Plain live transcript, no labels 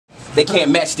They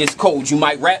can't match this code. You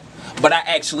might rap, but I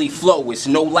actually flow. It's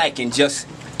no lacking, just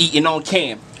eating on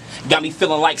cam. Got me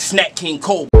feeling like Snack King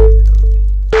Cole.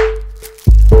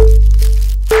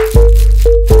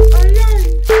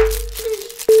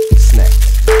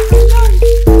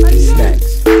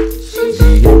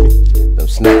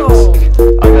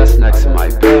 SNAXX in my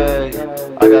bag.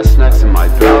 I got SNAXX in my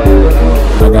bag.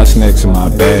 I got SNAXX in my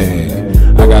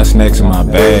bag. I got SNAXX in my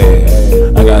bag.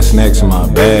 I got SNAXX in my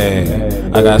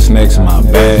bag. I got SNAXX in my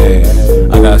bag.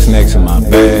 I got SNAXX in my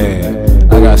bag.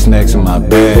 I got SNAXX in my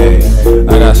bag.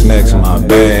 I got SNAXX in my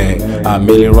bag. I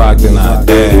million rocked and I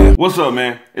dab. What's up,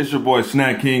 man? It's your boy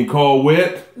Snack King Cole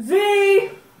with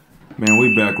Z. Man,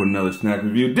 we back with another snack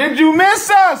review. Did you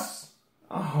miss us?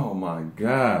 Oh my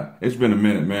God. It's been a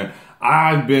minute, man.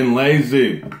 I've been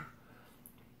lazy.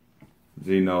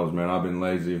 Z knows, man, I've been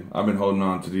lazy. I've been holding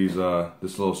on to these,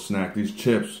 this little snack, these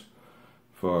chips,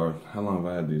 for, how long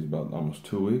have I had these? About almost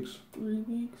 2 weeks? 3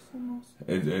 weeks almost.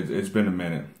 It's been a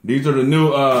minute. These are the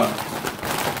new,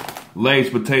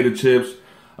 Lay's potato chips.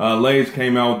 Lay's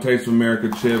came out with Taste of America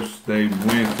chips. They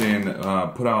went and,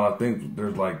 put out, I think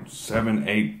there's like 7,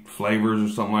 8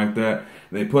 flavors or something like that.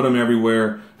 They put them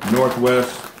everywhere.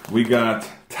 Northwest, we got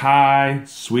Thai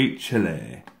sweet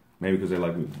chili. Maybe because they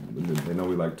know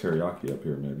we like teriyaki up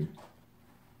here, maybe.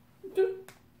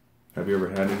 Have you ever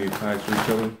had any Thai sweet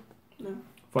chili? No.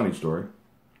 Funny story.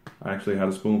 I actually had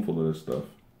a spoonful of this stuff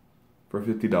for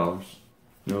 $50.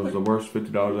 You know, it was the worst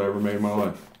 $50 I ever made in my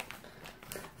life.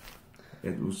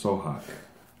 It was so hot.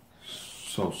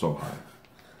 So hot.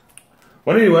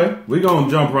 But anyway, we're going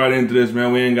to jump right into this,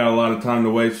 man. We ain't got a lot of time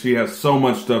to waste. She has so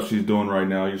much stuff she's doing right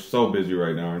now. You're so busy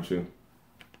right now, aren't you?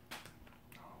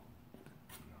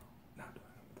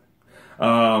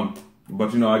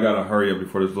 But you know, I gotta hurry up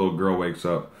before this little girl wakes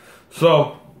up.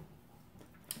 So,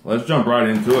 let's jump right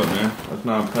into it, man. Let's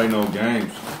not play no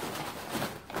games.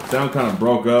 Sound kind of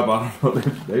broke up. I don't know.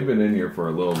 They've been in here for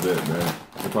a little bit, man.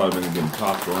 They've probably been getting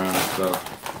tossed around and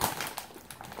stuff.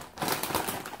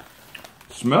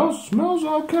 Smells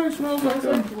okay. Smells like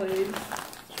Lay's.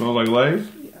 Smells like Lay's?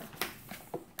 Yeah.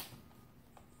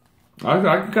 I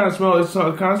can kind of smell it. It's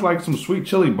kind of like some sweet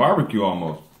chili barbecue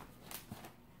almost.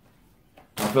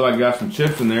 I feel like I got some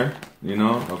chips in there, you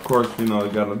know. Of course, you know,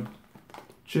 they got a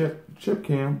chip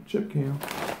cam.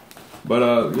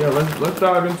 But yeah, let's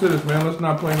dive into this, man. Let's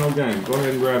not play no games. Go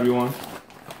ahead and grab you one.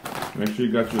 Make sure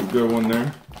you got you a good one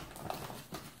there.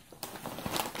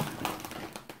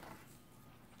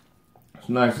 It's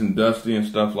nice and dusty and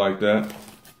stuff like that.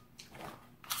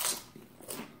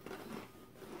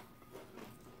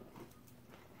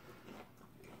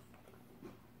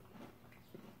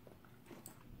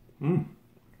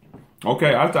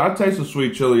 Okay, I taste the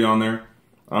sweet chili on there.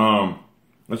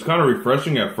 It's kind of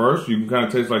refreshing at first. You can kind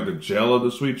of taste like the gel of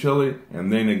the sweet chili,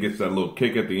 and then it gets that little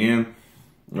kick at the end.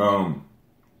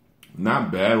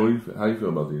 Not bad. How do you feel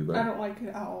about these? I don't like it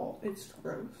at all. It's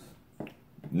gross.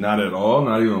 Not at all?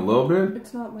 Not even a little bit?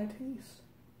 It's not my taste.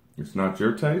 It's not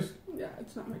your taste? Yeah,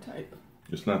 it's not my type.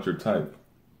 It's not your type.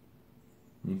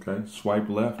 Okay, swipe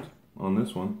left on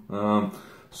this one.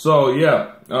 So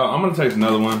yeah, I'm gonna taste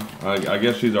another one. I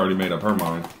guess she's already made up her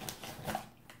mind.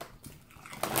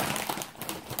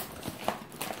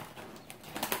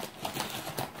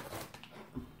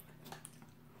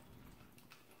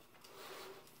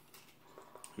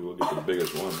 She will get the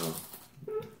biggest one, huh?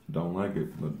 Don't like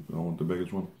it, but I want the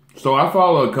biggest one. So I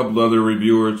follow a couple other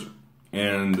reviewers,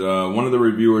 and one of the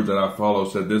reviewers that I follow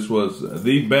said this was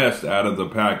the best out of the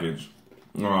package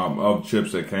of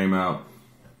chips that came out.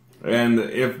 And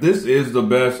if this is the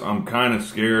best, I'm kind of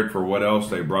scared for what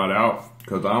else they brought out,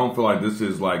 because I don't feel like this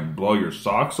is like blow your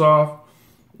socks off.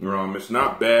 It's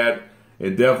not bad.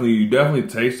 You definitely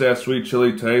taste that sweet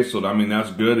chili taste. So I mean, that's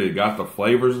good. It got the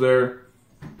flavors there,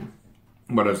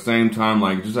 but at the same time,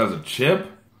 like just as a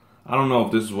chip, I don't know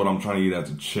if this is what I'm trying to eat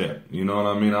as a chip. You know what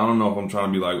I mean? I don't know if I'm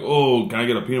trying to be like, oh, can I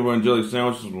get a peanut butter and jelly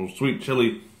sandwich with some sweet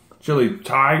chili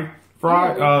Thai?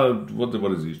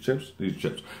 What is these chips? These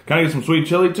chips. Can I get some sweet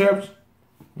chili chips?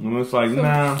 And it's like,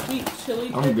 nah, sweet chili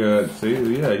chips? I'm good. See,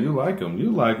 yeah, you like them.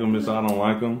 You like them, miss. I don't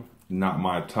like them. Not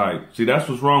my type. See, that's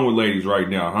what's wrong with ladies right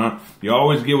now, huh? You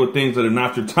always get with things that are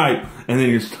not your type, and then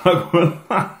you're stuck with,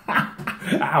 ow.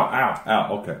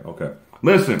 Okay.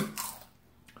 Listen,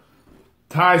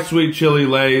 Thai sweet chili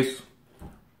Lay's,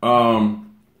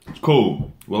 it's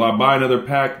cool. Will I buy another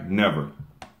pack? Never,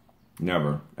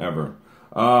 ever.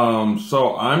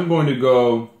 So I'm going to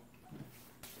go,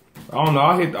 I don't know,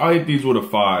 I'll hit these with a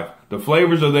 5. The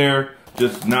flavors are there,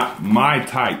 just not my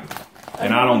type,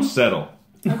 and I don't settle.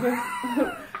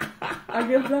 I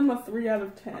give them a 3 out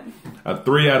of 10. A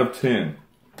 3 out of 10.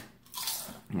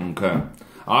 Okay.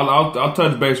 I'll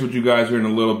touch base with you guys here in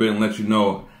a little bit and let you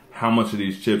know how much of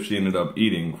these chips she ended up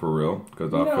eating for real,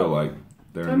 because I feel like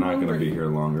they're not going to be here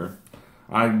longer.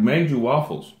 I made you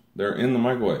waffles. They're in the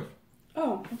microwave.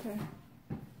 Oh, okay.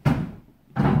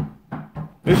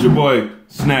 It's your boy,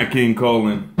 Snack King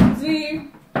Colin. Z.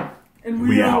 And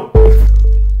We out.